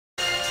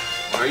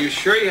Are you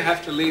sure you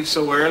have to leave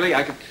so early?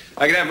 I could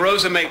have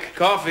Rosa make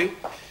coffee.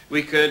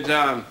 We could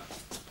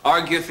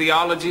argue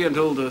theology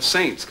until the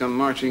saints come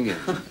marching in.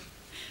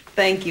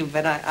 Thank you,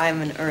 but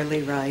I'm an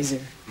early riser.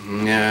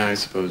 Yeah, I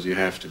suppose you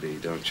have to be,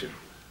 don't you?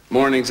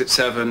 Mornings at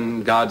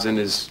 7, God's in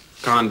his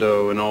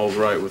condo and all's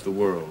right with the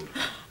world.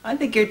 I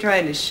think you're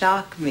trying to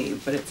shock me,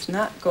 but it's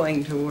not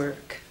going to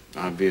work.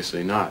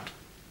 Obviously not.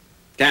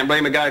 Can't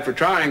blame a guy for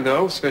trying,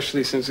 though,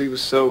 especially since he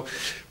was so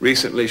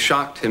recently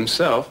shocked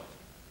himself.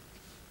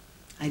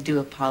 I do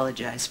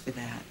apologize for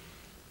that.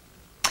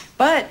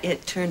 But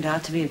it turned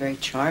out to be a very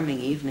charming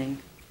evening.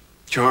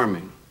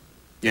 Charming,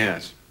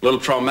 yes. A little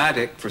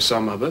traumatic for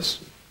some of us.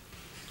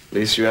 At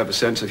least you have a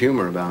sense of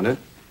humor about it.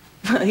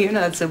 Well, you're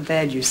not so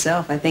bad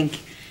yourself. I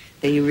think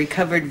that you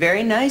recovered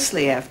very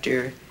nicely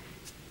after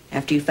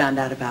you found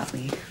out about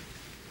me.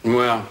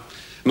 Well,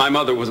 my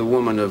mother was a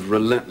woman of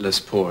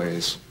relentless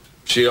poise.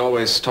 She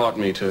always taught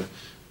me to,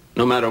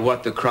 no matter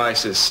what the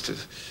crisis, to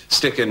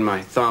stick in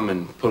my thumb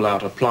and pull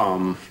out a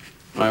plum.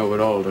 I owe it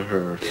all to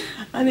her.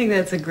 I think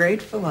that's a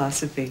great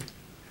philosophy.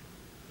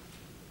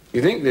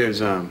 You think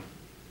there's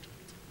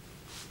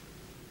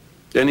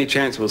any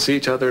chance we'll see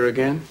each other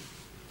again?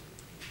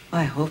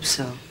 I hope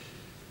so.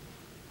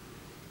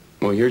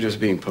 Well, you're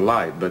just being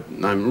polite, but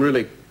I'm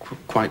really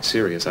quite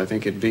serious. I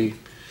think it'd be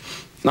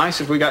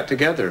nice if we got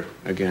together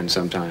again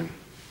sometime.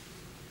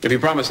 If you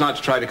promise not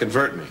to try to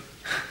convert me.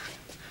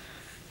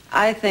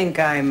 I think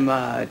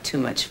I'm too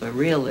much of a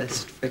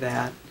realist for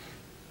that.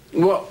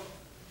 Well,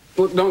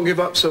 don't give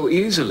up so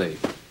easily.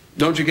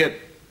 Don't you get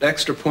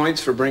extra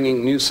points for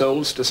bringing new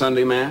souls to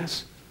Sunday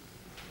Mass?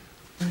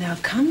 Well, now,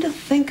 come to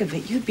think of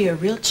it, you'd be a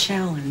real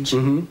challenge.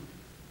 Mm-hmm.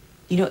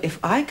 You know, if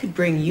I could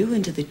bring you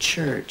into the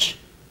church,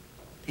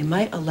 they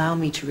might allow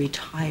me to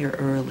retire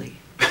early.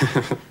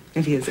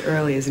 Maybe as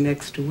early as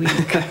next week.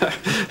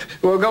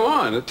 Well, go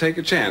on. Take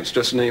a chance.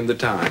 Just name the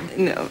time.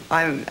 No,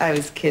 I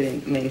was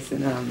kidding,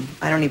 Mason.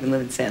 I don't even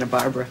live in Santa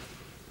Barbara.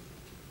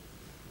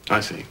 I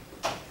see.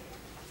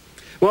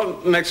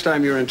 Well, next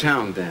time you're in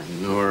town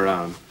then,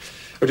 or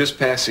just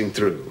passing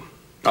through,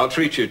 I'll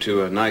treat you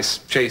to a nice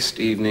chaste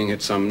evening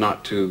at some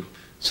not too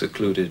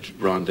secluded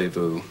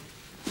rendezvous.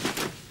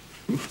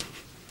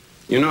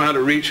 You know how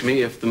to reach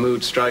me if the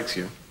mood strikes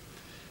you.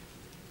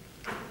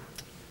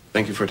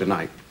 Thank you for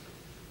tonight.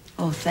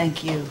 Oh,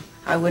 thank you.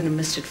 I wouldn't have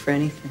missed it for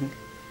anything.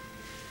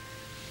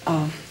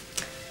 Oh,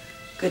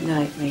 good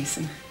night,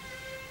 Mason.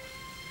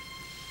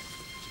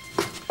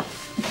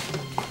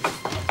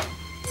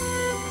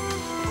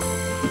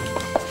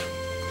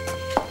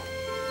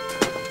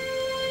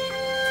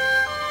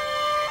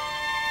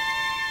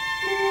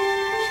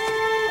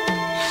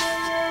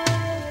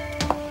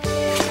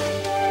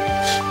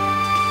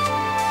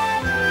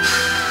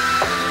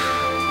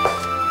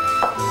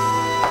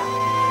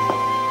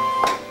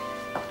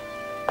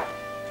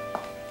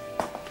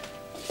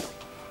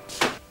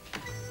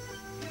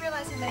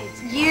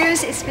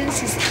 Years it's been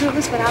since the two of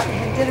us went out and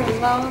had dinner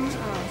alone.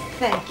 Oh,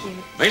 thank you.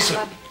 Mason!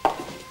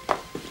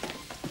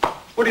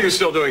 What are you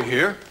still doing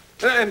here?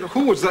 And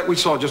who was that we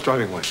saw just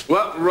driving away?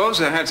 Well,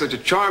 Rosa had such a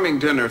charming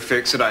dinner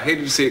fix that I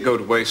hated to see it go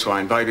to waste, so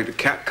I invited a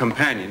cat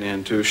companion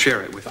in to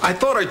share it with me. I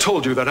thought I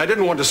told you that I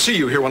didn't want to see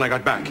you here when I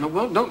got back.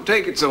 Well, don't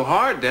take it so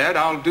hard, Dad.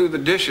 I'll do the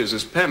dishes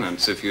as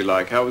penance, if you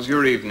like. How was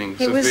your evening,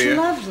 Sophia? It was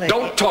lovely.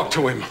 Don't talk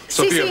to him,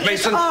 Sophia. Cece,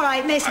 Mason. all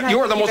right, Mason. You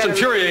are the most better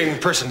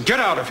infuriating person. Get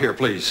out of here,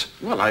 please.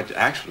 Well, I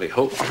actually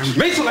hope...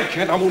 Mason, I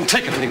can't. I won't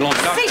take it any longer.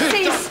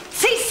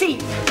 Cece!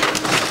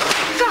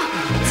 God,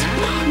 what's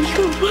wrong?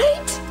 You right?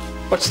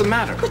 What's the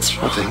matter? What's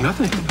wrong?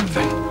 Nothing.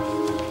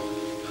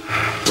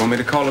 You want me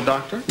to call a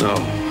doctor? No,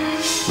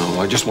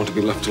 I just want to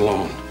be left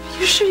alone.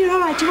 You sure you're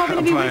all right? Do you want me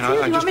to be with you? Do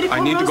you want me to call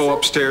I need Rosa? to go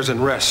upstairs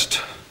and rest.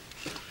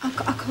 I'll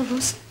call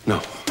Rosa.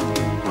 No,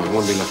 I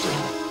want to be left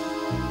alone.